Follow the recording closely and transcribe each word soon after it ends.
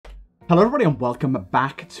Hello everybody and welcome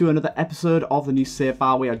back to another episode of the new save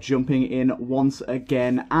file. We are jumping in once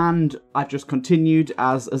again and I've just continued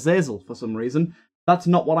as Azazel for some reason. That's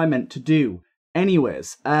not what I meant to do.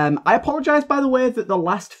 Anyways, I apologise by the way that the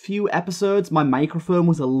last few episodes my microphone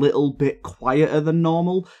was a little bit quieter than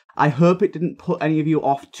normal. I hope it didn't put any of you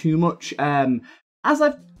off too much. As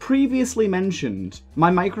I've previously mentioned,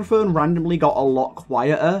 my microphone randomly got a lot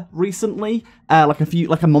quieter recently. Like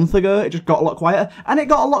a month ago, it just got a lot quieter, and it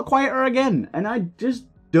got a lot quieter again. And I just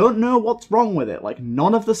don't know what's wrong with it. Like,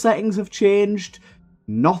 none of the settings have changed.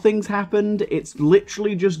 Nothing's happened. It's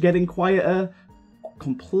literally just getting quieter,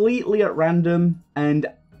 completely at random. And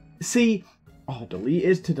see, oh,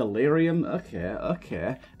 deleted to delirium.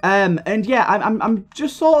 Okay. And yeah, I'm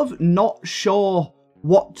just sort of not sure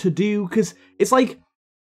what to do, because it's like,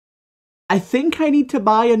 I think I need to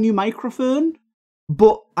buy a new microphone,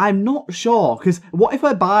 but I'm not sure, because what if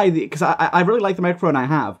I buy because I really like the microphone I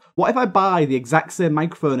have, what if I buy the exact same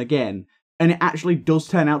microphone again, and it actually does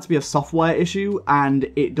turn out to be a software issue,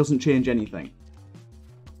 and it doesn't change anything?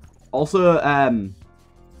 Also,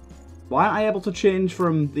 why aren't I able to change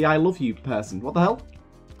from the I love you person? What the hell?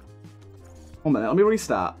 1 minute, let me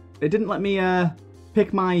restart. It didn't let me,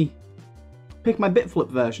 pick my Bitflip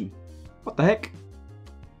version. What the heck?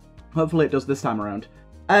 Hopefully it does this time around.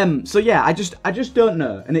 So yeah, I just don't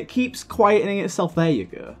know, and it keeps quietening itself. There you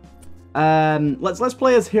go. Let's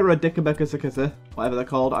play as Hiro Dickabekasakasa, whatever they're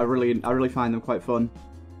called. I really find them quite fun.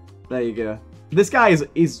 There you go. This guy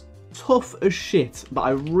is tough as shit, but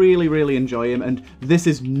I really enjoy him, and this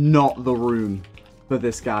is not the room for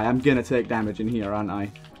this guy. I'm gonna take damage in here, aren't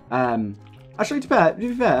I? Actually, to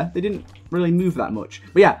be fair, they didn't really move that much.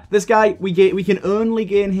 But yeah, this guy, we can only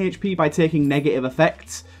gain HP by taking negative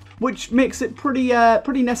effects, which makes it pretty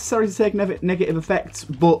necessary to take negative effects,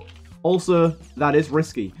 but also that is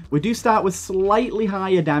risky. We do start with slightly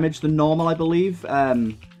higher damage than normal, I believe.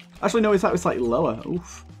 Actually, no, we start with slightly lower.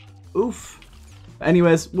 Oof. But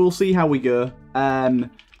anyways, we'll see how we go.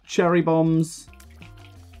 Cherry bombs.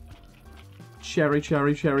 Cherry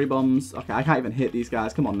bombs. Okay, I can't even hit these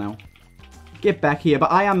guys. Come on now. Get back here.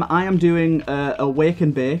 But I am doing a wake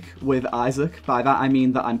and bake with Isaac. By that I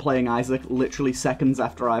mean that I'm playing Isaac literally seconds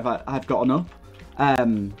after I've gotten up.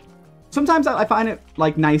 Sometimes I find it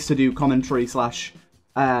like nice to do commentary slash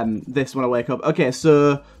this when I wake up. Okay,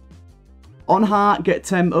 so on heart get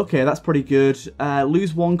 10. Okay, that's pretty good.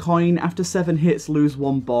 Lose 1 coin after 7 hits. Lose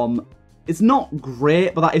 1 bomb. It's not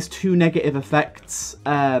great, but that is 2 negative effects.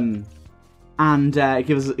 And it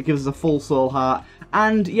gives us a full soul heart.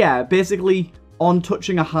 And yeah, basically on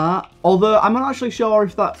touching a heart, although I'm not actually sure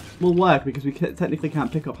if that will work because we technically can't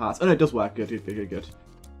pick up hearts. Oh no, it does work. Good.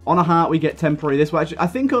 On a heart we get temporary. This which I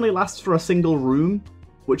think only lasts for a single room,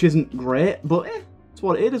 which isn't great, but it's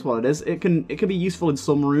what it is. It can be useful in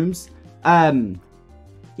some rooms.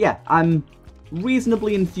 Yeah, I'm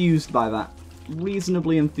reasonably enthused by that.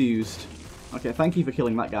 Reasonably enthused. Okay, thank you for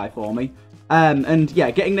killing that guy for me. And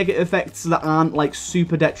yeah, getting negative effects that aren't like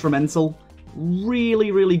super detrimental.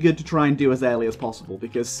 Really good to try and do as early as possible,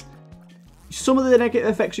 because some of the negative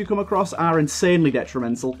effects you come across are insanely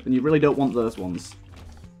detrimental, and you really don't want those ones.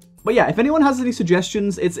 But yeah, if anyone has any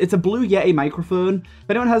suggestions, it's a Blue Yeti microphone. If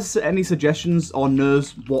anyone has any suggestions or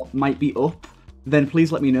knows what might be up, then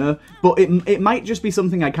please let me know. But it might just be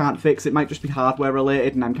something I can't fix. It might just be hardware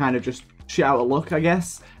related, and I'm kind of just shit out of luck, I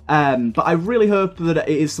guess. But I really hope that it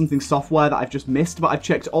is something software that I've just missed. But I've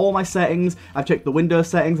checked all my settings. I've checked the Windows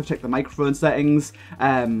settings. I've checked the microphone settings.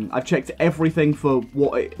 I've checked everything for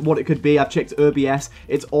what it could be. I've checked OBS.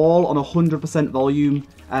 It's all on 100% volume,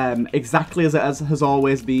 exactly as it has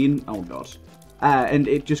always been. Oh god, and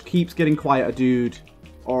it just keeps getting quieter, dude.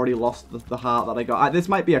 Already lost the heart that I got. This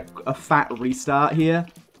might be a fat restart here,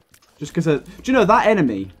 just because do you know that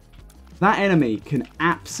enemy? That enemy can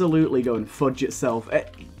absolutely go and fudge itself.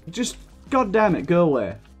 Just, god damn it, go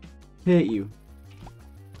away. Hate you.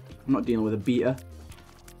 I'm not dealing with a beater.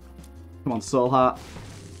 Come on, soul heart.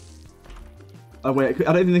 Oh wait,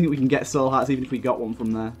 I don't even think we can get soul hearts even if we got one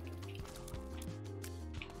from there.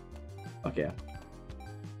 Okay.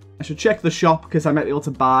 I should check the shop because I might be able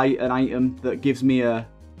to buy an item that gives me a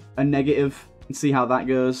negative and see how that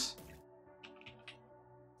goes.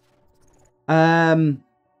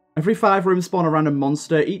 Every 5 rooms spawn a random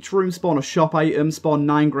monster. Each room spawn a shop item. Spawn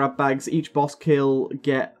 9 grab bags. Each boss kill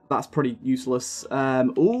get... That's pretty useless.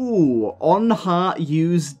 Ooh. On heart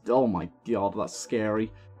used... Oh my god, that's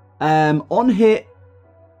scary. On hit...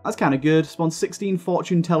 That's kind of good. Spawn 16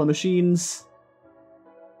 fortune teller machines.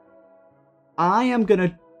 I am going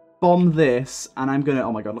to bomb this, and I'm going to...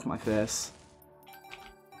 Oh my god, look at my face.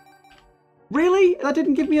 Really? That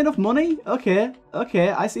didn't give me enough money? Okay, okay,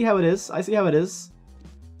 I see how it is. I see how it is.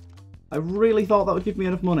 I really thought that would give me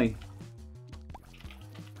enough money.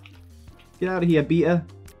 Get out of here, Beta.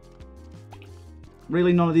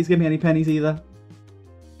 Really, none of these give me any pennies either.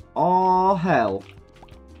 Oh, hell.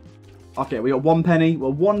 Okay, we got 1 penny. We're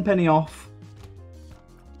 1 penny off.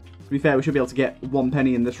 To be fair, we should be able to get 1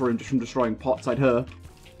 penny in this room just from destroying pots, I'd heard.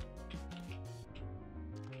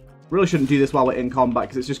 Really shouldn't do this while we're in combat,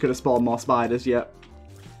 because it's just going to spawn more spiders, yet.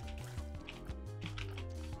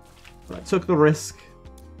 Right, took the risk.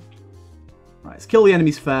 Right, let's kill the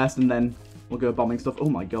enemies first, and then we'll go bombing stuff. Oh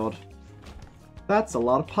my god. That's a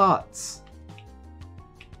lot of pots.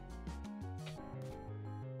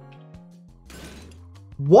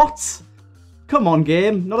 What? Come on,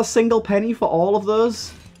 game. Not a single penny for all of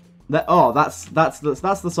those? Oh, that's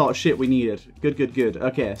the sort of shit we needed. Good, good, good.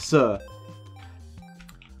 Okay, so...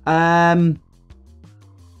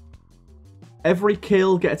 every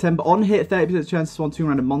kill, get a 10, but on hit, 30% chance to spawn 2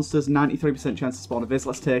 random monsters, 93% chance to spawn a Viz.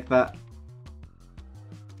 Let's take that.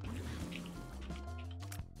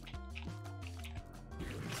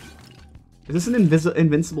 Is this an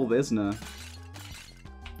invincible Viz? No.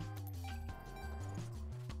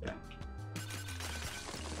 Yeah.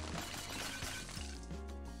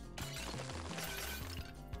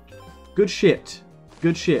 Good shit.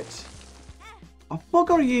 Good shit. Oh,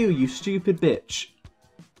 bugger you, you stupid bitch.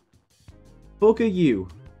 Bugger you.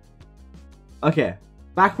 Okay,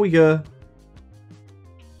 back we go.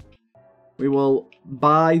 We will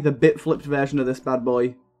buy the bit-flipped version of this bad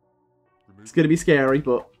boy. It's gonna be scary,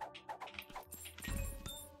 but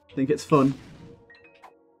I think it's fun.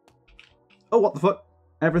 Oh, what the fuck?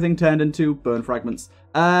 Everything turned into burn fragments.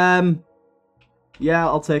 Yeah,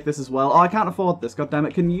 I'll take this as well. Oh, I can't afford this,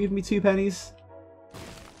 goddammit. Can you give me 2 pennies?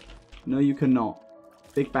 No, you cannot.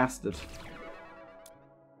 Big bastard.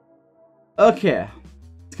 Okay.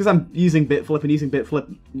 It's because I'm using Bitflip, and using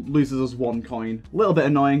Bitflip loses us 1 coin. A little bit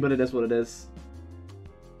annoying, but it is what it is.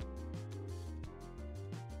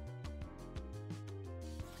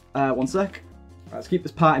 One sec. Right, let's keep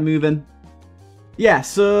this party moving. Yeah,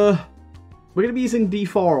 so we're going to be using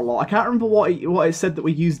D4 a lot. I can't remember what it said that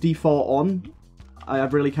we use D4 on. I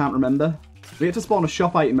really can't remember. We get to spawn a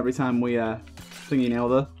shop item every time we thingy now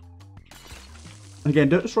though. Again,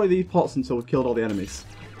 don't destroy these pots until we've killed all the enemies.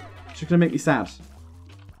 It's just going to make me sad.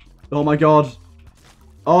 Oh my god.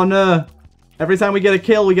 Oh no. Every time we get a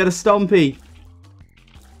kill, we get a stompy.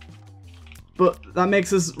 But that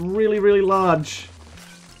makes us really, really large.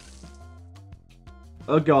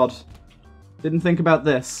 Oh god. Didn't think about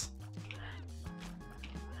this.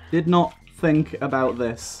 Did not think about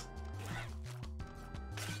this.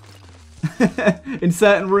 In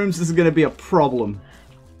certain rooms, this is going to be a problem.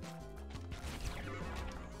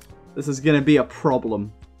 This is going to be a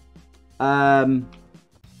problem. I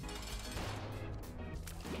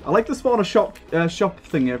like to spawn a shop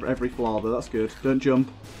thing every floor, though. That's good. Don't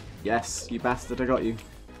jump. Yes, you bastard. I got you.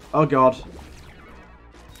 Oh, God.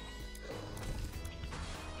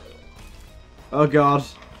 Oh, God.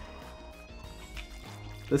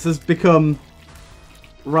 This has become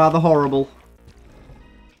rather horrible.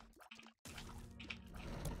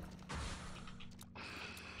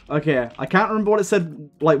 Okay, I can't remember what it said,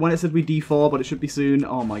 like, when it said we D4, but it should be soon.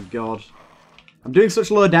 Oh, my God. I'm doing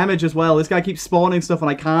such low damage as well. This guy keeps spawning stuff and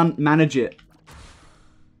I can't manage it.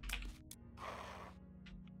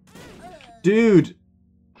 Dude.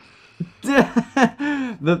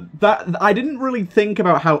 I didn't really think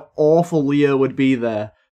about how awful Leo would be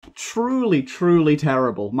there. Truly, truly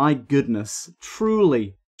terrible. My goodness.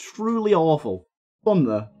 Truly, truly awful. Fun,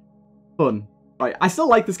 though. Fun. Right, I still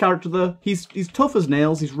like this character, though. He's tough as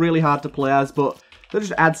nails. He's really hard to play as, but that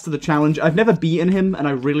just adds to the challenge. I've never beaten him, and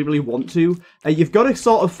I really, really want to. You've got to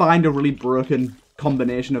sort of find a really broken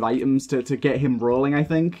combination of items to get him rolling, I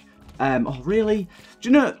think. Oh, really? Do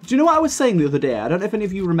you know what I was saying the other day? I don't know if any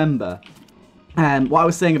of you remember. What I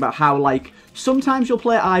was saying about how, like, sometimes you'll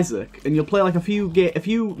play Isaac, and you'll play, like, a few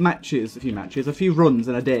runs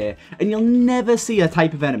in a day, and you'll never see a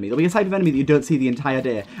type of enemy. There'll be a type of enemy that you don't see the entire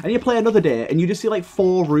day. And you play another day, and you just see, like,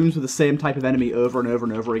 4 rooms with the same type of enemy over and over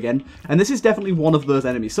and over again. And this is definitely one of those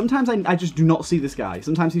enemies. Sometimes I just do not see this guy.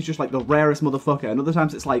 Sometimes he's just, like, the rarest motherfucker. And other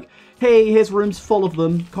times it's like, hey, his room's full of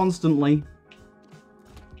them, constantly.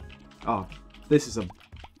 Oh, this is a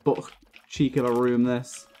butt cheek of a room,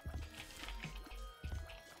 this.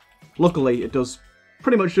 Luckily, it does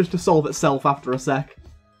pretty much just to solve itself after a sec.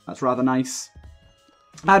 That's rather nice.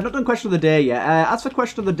 I've not done question of the day yet. As for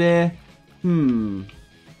question of the day...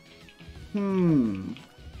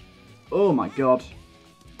 Oh my god.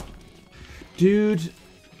 Dude.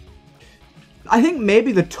 I think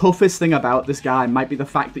maybe the toughest thing about this guy might be the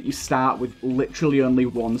fact that you start with literally only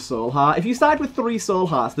 1 soul heart. If you started with 3 soul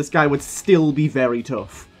hearts, this guy would still be very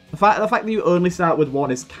tough. The fact that you only start with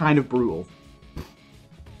 1 is kind of brutal. You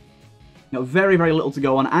know, very, very little to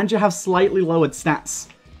go on, and you have slightly lowered stats.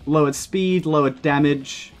 Lowered speed, lowered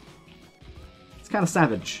damage. It's kind of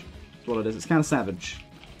savage. That's what it is. It's kind of savage.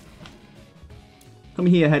 Come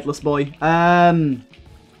here, headless boy.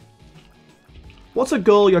 What's a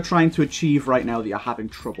goal you're trying to achieve right now that you're having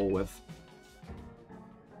trouble with?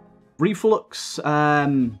 Reflux.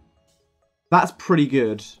 That's pretty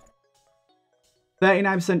good.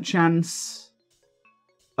 39% chance.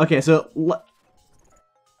 Okay, so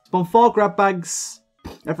spawn 4 grab bags.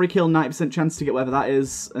 Every kill, 90% chance to get whatever that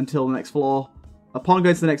is until the next floor. Upon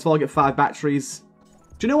going to the next floor, get 5 batteries.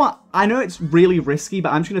 Do you know what? I know it's really risky,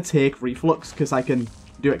 but I'm just going to take reflux because I can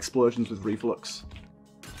do explosions with reflux.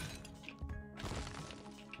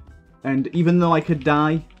 And even though I could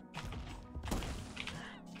die...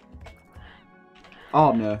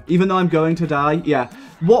 Oh no. Even though I'm going to die, yeah.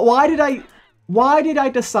 Why did I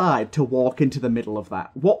decide to walk into the middle of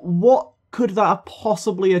that? What could that have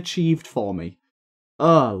possibly achieved for me?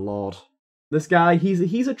 Oh lord. This guy,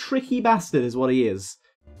 he's a tricky bastard is what he is.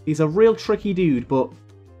 He's a real tricky dude, but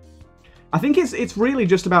I think it's really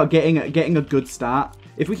just about getting a good start.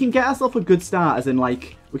 If we can get ourselves a good start, as in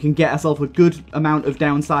like we can get ourselves a good amount of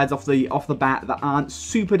downsides off the bat that aren't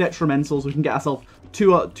super detrimental, so we can get ourselves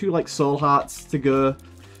two like soul hearts to go,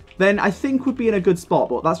 then I think we'd be in a good spot.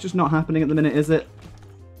 But that's just not happening at the minute, is it?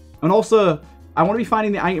 And also, I want to be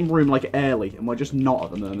finding the item room like early, and we're just not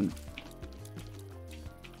at the moment.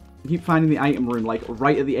 I keep finding the item room like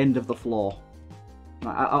right at the end of the floor.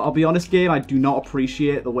 I'll be honest, game, I do not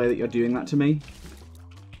appreciate the way that you're doing that to me.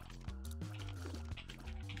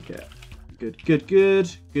 Okay. Good.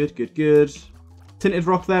 Tinted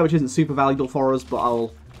rock there, which isn't super valuable for us, but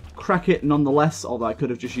I'll crack it nonetheless, although I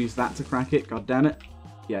could have just used that to crack it, god damn it.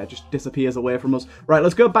 Yeah, it just disappears away from us. Right,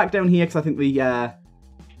 let's go back down here, because I think the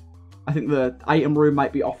item room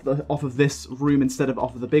might be off of this room instead of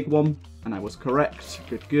off of the big one. And I was correct.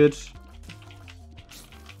 Good.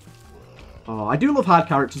 Oh, I do love hard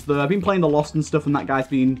characters, though. I've been playing the Lost and stuff, and that guy's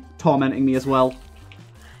been tormenting me as well.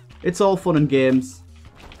 It's all fun and games.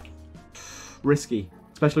 Risky.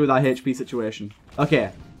 Especially with our HP situation.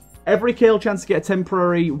 Okay. Every kill, chance to get a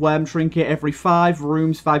temporary worm trinket. Every 5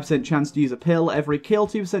 rooms, 5% chance to use a pill. Every kill,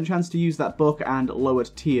 2% chance to use that book. And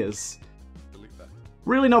lowered tiers.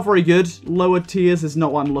 Really not very good. Lowered tiers is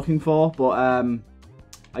not what I'm looking for, but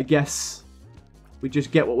I guess we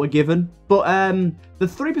just get what we're given. But the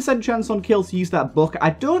 3% chance on kill to use that book,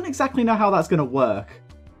 I don't exactly know how that's going to work.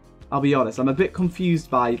 I'll be honest, I'm a bit confused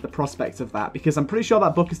by the prospect of that, because I'm pretty sure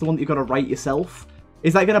that book is the one that you've got to write yourself.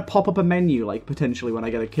 Is that going to pop up a menu, like, potentially when I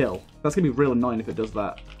get a kill? That's going to be real annoying if it does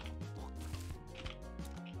that.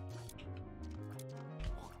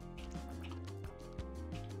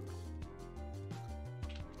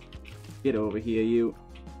 Get over here, you.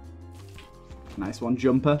 Nice one,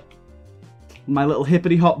 jumper. My little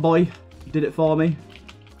hippity hop boy did it for me.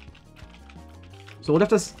 So we'll have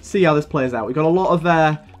to see how this plays out. We've got a lot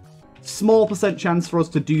of small percent chance for us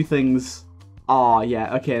to do things. Oh,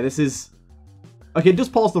 yeah, okay, this is... Okay, it does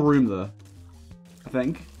pause the room, though. I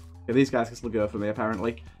think. Okay, these guys can still go for me,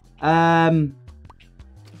 apparently. It's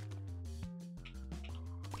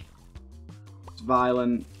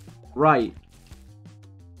violent. Right.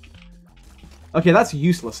 Okay, that's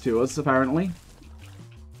useless to us, apparently.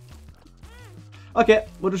 Okay,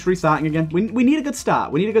 we're just restarting again. We need a good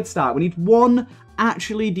start. We need one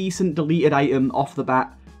actually decent deleted item off the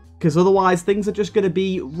bat, because otherwise things are just going to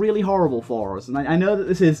be really horrible for us. And I know that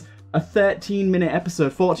this is a 13-minute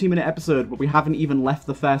episode, 14-minute episode, but we haven't even left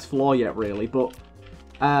the first floor yet, really. But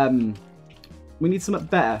we need something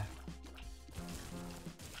better.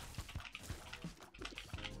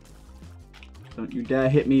 Don't you dare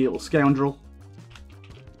hit me, you little scoundrel.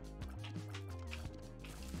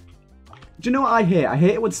 Do you know what I hate? I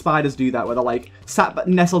hate it when spiders do that, where they're like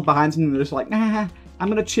nestled behind something and they're just like, nah, I'm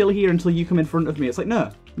gonna chill here until you come in front of me. It's like, no,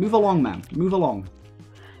 move along, man, move along.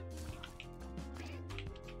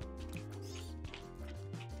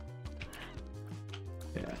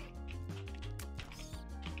 Yeah.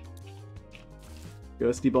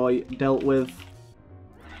 Ghosty boy dealt with.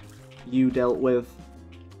 You dealt with.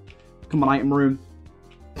 Come on, item room.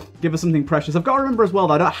 Give us something precious. I've got to remember as well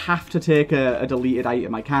that I don't have to take a deleted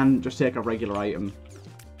item. I can just take a regular item.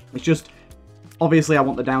 It's just, obviously I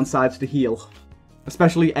want the downsides to heal.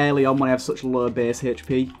 Especially early on when I have such low base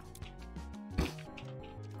HP. I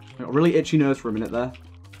got a really itchy nose for a minute there.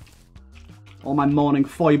 All my morning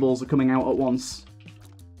foibles are coming out at once.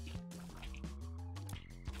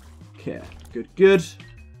 Okay, good, good.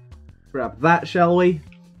 Grab that, shall we?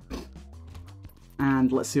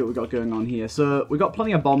 And let's see what we've got going on here. So, we've got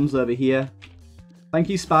plenty of bombs over here. Thank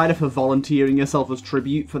you, Spider, for volunteering yourself as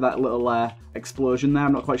tribute for that little explosion there.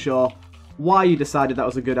 I'm not quite sure why you decided that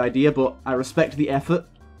was a good idea, but I respect the effort.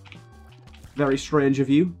 Very strange of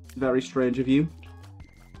you. Very strange of you.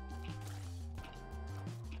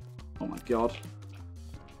 Oh my god.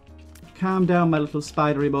 Calm down, my little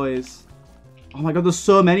spidery boys. Oh my god, there's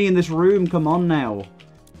so many in this room. Come on now.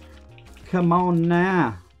 Come on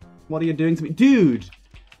now. What are you doing to me? Dude!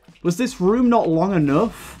 Was this room not long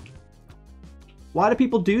enough? Why do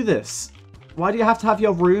people do this? Why do you have to have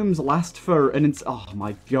your rooms last for an oh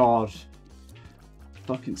my god.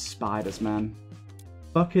 Fucking spiders, man.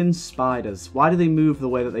 Fucking spiders. Why do they move the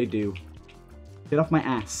way that they do? Get off my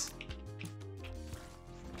ass.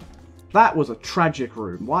 That was a tragic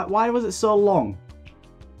room. Why was it so long?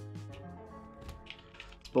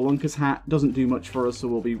 Spelunker's hat doesn't do much for us, so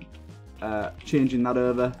we'll be changing that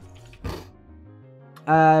over.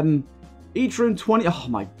 Each room 20... Oh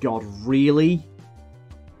my god, really?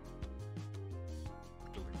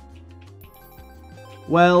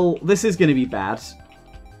 Well, this is going to be bad.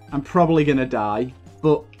 I'm probably going to die,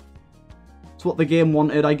 but it's what the game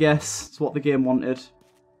wanted, I guess. It's what the game wanted.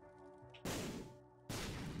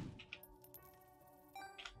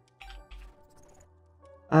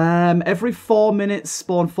 Every 4 minutes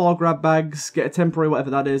spawn 4 grab bags, get a temporary whatever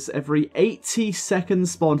that is. Every 80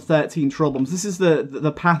 seconds spawn 13 troll bombs. This is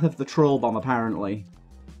the path of the troll bomb, apparently.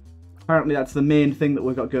 Apparently that's the main thing that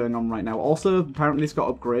we've got going on right now. Also, apparently it's got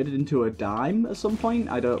upgraded into a dime at some point.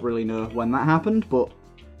 I don't really know when that happened, but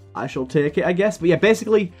I shall take it, I guess. But yeah,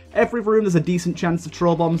 basically, every room there's a decent chance of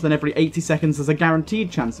troll bombs, then every 80 seconds there's a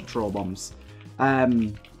guaranteed chance of troll bombs.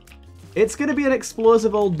 It's going to be an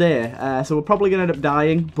explosive old day, so we're probably going to end up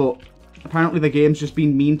dying, but apparently the game's just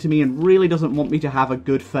been mean to me and really doesn't want me to have a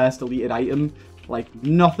good first deleted item. Like,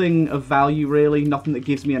 nothing of value, really. Nothing that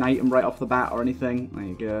gives me an item right off the bat or anything. There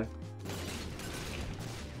you go.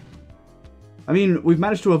 I mean, we've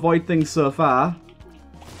managed to avoid things so far.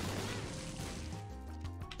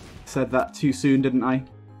 Said that too soon, didn't I?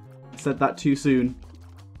 Said that too soon.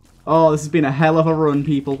 Oh, this has been a hell of a run,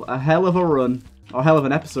 people. A hell of a run. Or hell of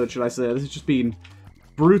an episode, should I say. This has just been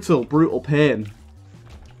brutal, brutal pain.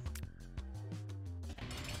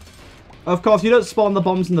 Of course, you don't spawn the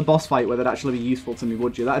bombs in the boss fight where they'd actually be useful to me,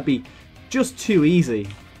 would you? That'd be just too easy.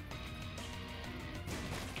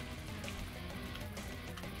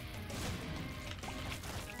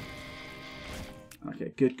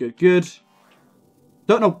 Okay, good, good, good.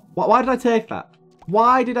 Don't know. Why did I take that?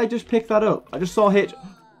 Why did I just pick that up? I just saw hit.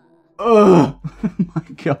 Ugh! Oh my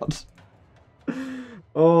god.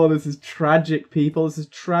 Oh, this is tragic, people. This is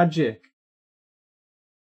tragic.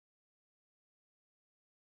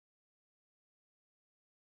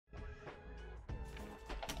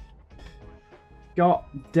 God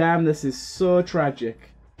damn, this is so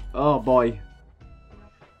tragic. Oh boy.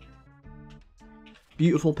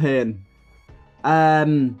 Beautiful pain.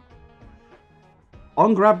 On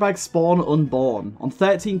grab bag spawn unborn. On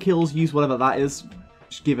 13 kills, use whatever that is.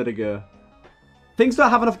 Just give it a go. Things don't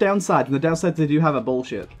have enough downside, and the downside they do have are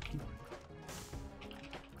bullshit.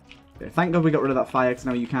 Okay, thank God we got rid of that fire, because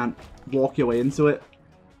now you can't walk your way into it.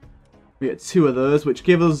 We get 2 of those, which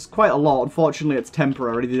give us quite a lot. Unfortunately, it's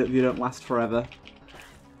temporary. They don't last forever.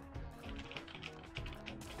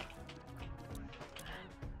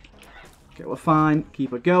 Okay, we're fine.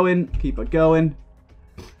 Keep it going. Keep it going.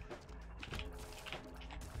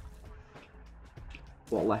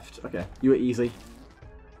 What left? Okay, you were easy.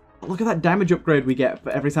 Look at that damage upgrade we get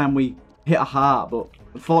for every time we hit a heart, but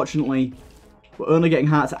unfortunately, we're only getting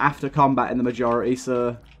hearts after combat in the majority, so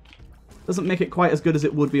it doesn't make it quite as good as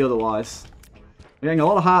it would be otherwise. We're getting a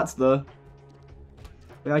lot of hearts, though.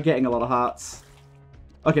 We are getting a lot of hearts.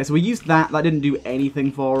 Okay, so we used that. That didn't do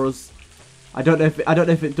anything for us. I don't know if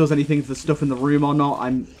it does anything to the stuff in the room or not.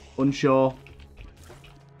 I'm unsure.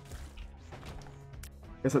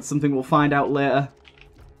 Guess that's something we'll find out later.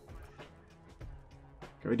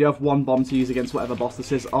 Okay, we do have 1 bomb to use against whatever boss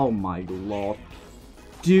this is. Oh my lord.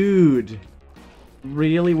 Dude.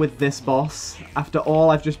 Really, with this boss? After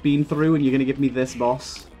all I've just been through and you're going to give me this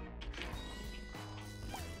boss?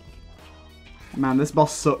 Man, this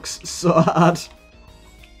boss sucks so hard.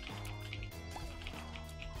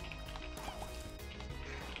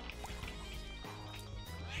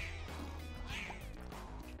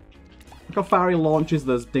 Look how far he launches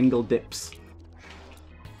those dingle dips.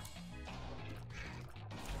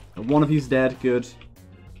 And 1 of you's dead, good.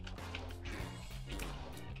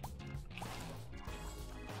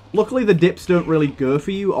 Luckily, the dips don't really go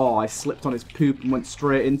for you. Oh, I slipped on his poop and went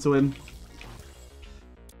straight into him.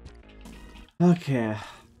 Okay.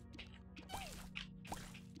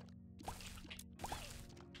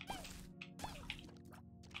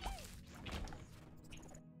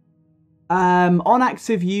 On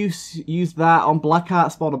active use that. On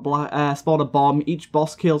Blackheart, spawn a bomb. Each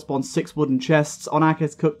boss kill spawns 6 wooden chests. On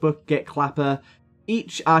Arcade's Cookbook, get Clapper.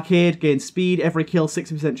 Each arcade gains speed. Every kill,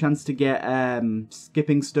 60% chance to get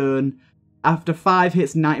Skipping Stone. After 5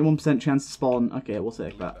 hits, 91% chance to spawn. Okay, we'll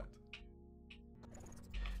take that.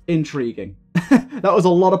 Intriguing. That was a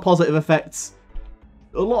lot of positive effects.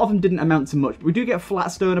 A lot of them didn't amount to much. We do get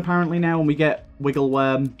Flatstone apparently now, and we get Wiggle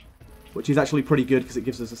Worm, which is actually pretty good because it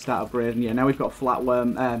gives us a stat upgrade. And yeah, now we've got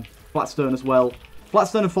Flatstone as well.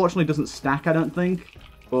 Flatstone unfortunately doesn't stack, I don't think.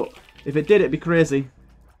 But if it did, it'd be crazy.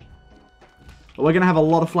 But we're going to have a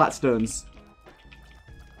lot of Flatstones.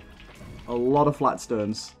 A lot of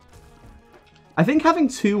Flatstones. I think having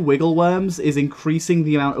 2 Wiggle Worms is increasing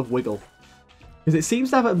the amount of wiggle. Because it seems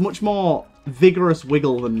to have a much more vigorous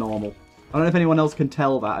wiggle than normal. I don't know if anyone else can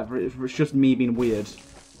tell that, if it's just me being weird.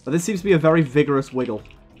 But this seems to be a very vigorous wiggle.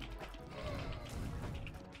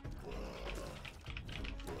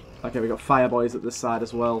 Okay, we got Fireboys at this side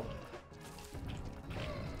as well.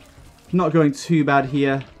 Not going too bad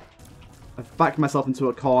here. I've backed myself into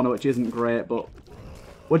a corner, which isn't great, but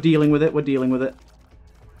we're dealing with it, we're dealing with it.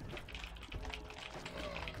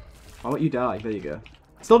 Why won't you die? There you go.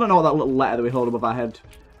 Still don't know what that little letter that we hold above our head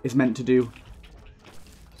is meant to do.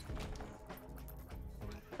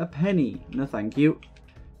 A penny. No, thank you.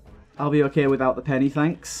 I'll be okay without the penny,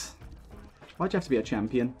 thanks. Why'd you have to be a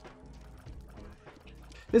champion?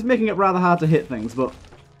 It's making it rather hard to hit things, but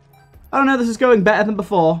I don't know, this is going better than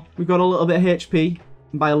before. We've got a little bit of HP.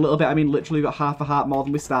 And by a little bit, I mean literally got half a heart more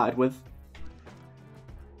than we started with.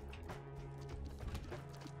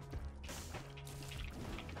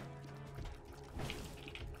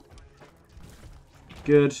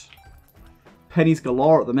 Good. Pennies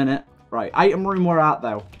galore at the minute. Right, item room, we're at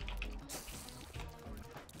though.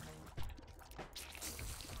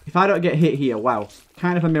 If I don't get hit here, wow.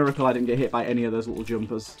 Kind of a miracle I didn't get hit by any of those little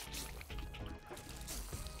jumpers.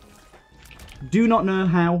 Do not know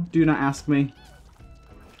how. Do not ask me.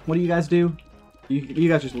 What do you guys do? You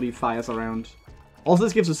guys just leave fires around. Also,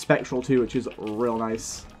 this gives us Spectral too, which is real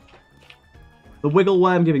nice. The Wiggle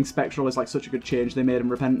Worm giving Spectral is like such a good change they made in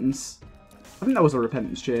Repentance. I think that was a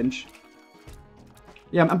Repentance change.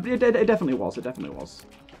 Yeah, it definitely was. It definitely was.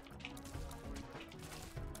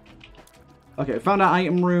 Okay, we found our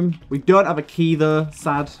item room. We don't have a key though.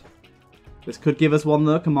 Sad. This could give us one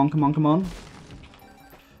though. Come on, come on, come on.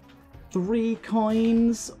 3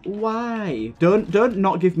 coins? Why? Don't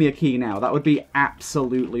not give me a key now. That would be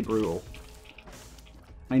absolutely brutal.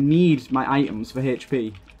 I need my items for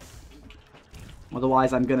HP.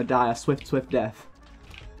 Otherwise, I'm gonna die a swift, swift death.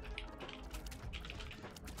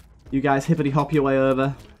 You guys hippity hop your way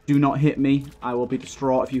over. Do not hit me. I will be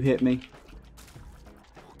distraught if you hit me.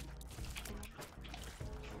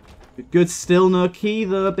 Good, still no key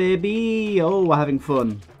though, baby. Oh, we're having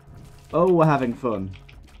fun. Oh, we're having fun.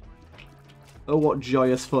 Oh, what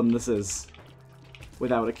joyous fun this is.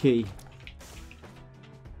 Without a key.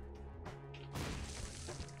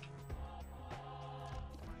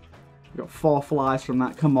 We got 4 flies from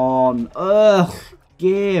that. Come on. Ugh.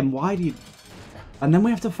 Game. Why do you... And then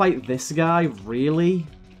we have to fight this guy? Really?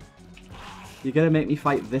 You're gonna make me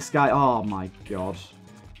fight this guy? Oh my god.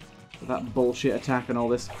 With that bullshit attack and all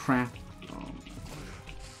this crap. Oh.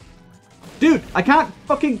 Dude, I can't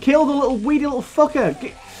fucking kill the little weedy little fucker.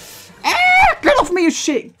 Get off me, you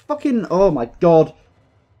shit. Fucking, oh my god.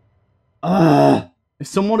 If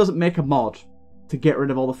someone doesn't make a mod to get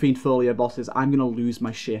rid of all the Fiend Folio bosses, I'm gonna lose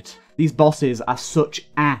my shit. These bosses are such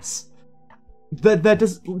ass.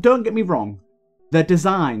 Don't get me wrong. Their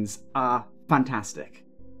designs are fantastic.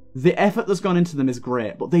 The effort that's gone into them is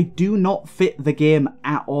great, but they do not fit the game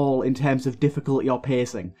at all in terms of difficulty or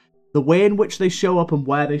pacing. The way in which they show up and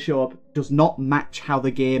where they show up does not match how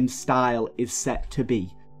the game's style is set to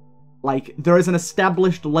be. Like, there is an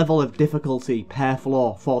established level of difficulty per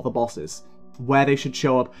floor for the bosses, where they should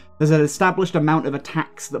show up. There's an established amount of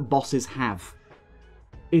attacks that bosses have.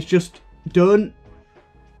 It's just, don't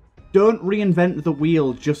reinvent the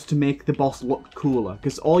wheel just to make the boss look cooler,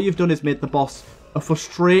 because all you've done is made the boss a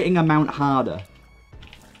frustrating amount harder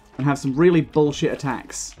and have some really bullshit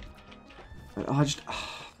attacks. I just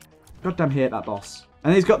goddamn hate that boss.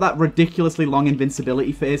 And he's got that ridiculously long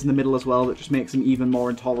invincibility phase in the middle as well that just makes him even more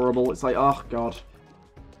intolerable. It's like, oh god.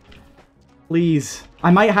 Please.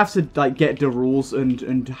 I might have to, like, get the rules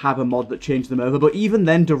and have a mod that changes them over, but even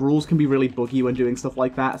then, the rules can be really buggy when doing stuff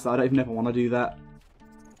like that, so I don't even ever want to do that.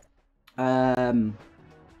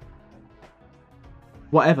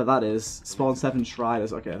 Whatever that is. Spawn 7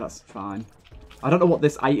 Shriders. Okay, that's fine. I don't know what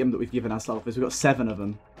this item that we've given ourselves is. We've got 7 of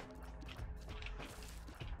them.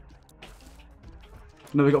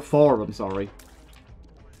 No, we've got 4 of them, sorry.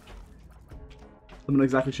 I'm not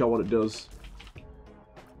exactly sure what it does.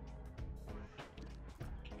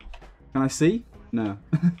 Can I see? No.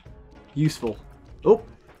 Useful. Oh.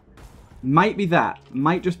 Might be that.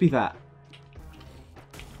 Might just be that.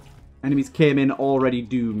 Enemies came in already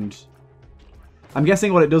doomed. I'm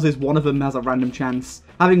guessing what it does is one of them has a random chance.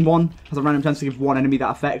 Having one has a random chance to give one enemy that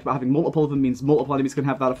effect, but having multiple of them means multiple enemies can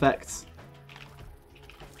have that effect.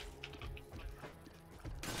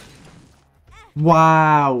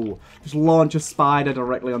 Wow. Just launch a spider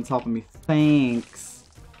directly on top of me. Thanks.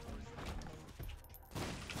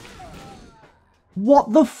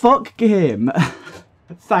 What the fuck, game?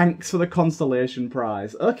 Thanks for the consolation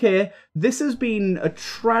prize. Okay, this has been a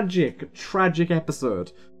tragic, tragic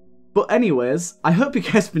episode. But anyways, I hope you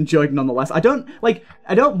guys have enjoyed nonetheless. I don't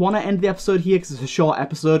want to end the episode here because it's a short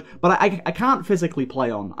episode, but I can't physically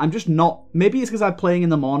play on. I'm just not. Maybe it's because I'm playing in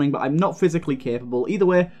the morning, but I'm not physically capable. Either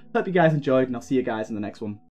way, hope you guys enjoyed, and I'll see you guys in the next one.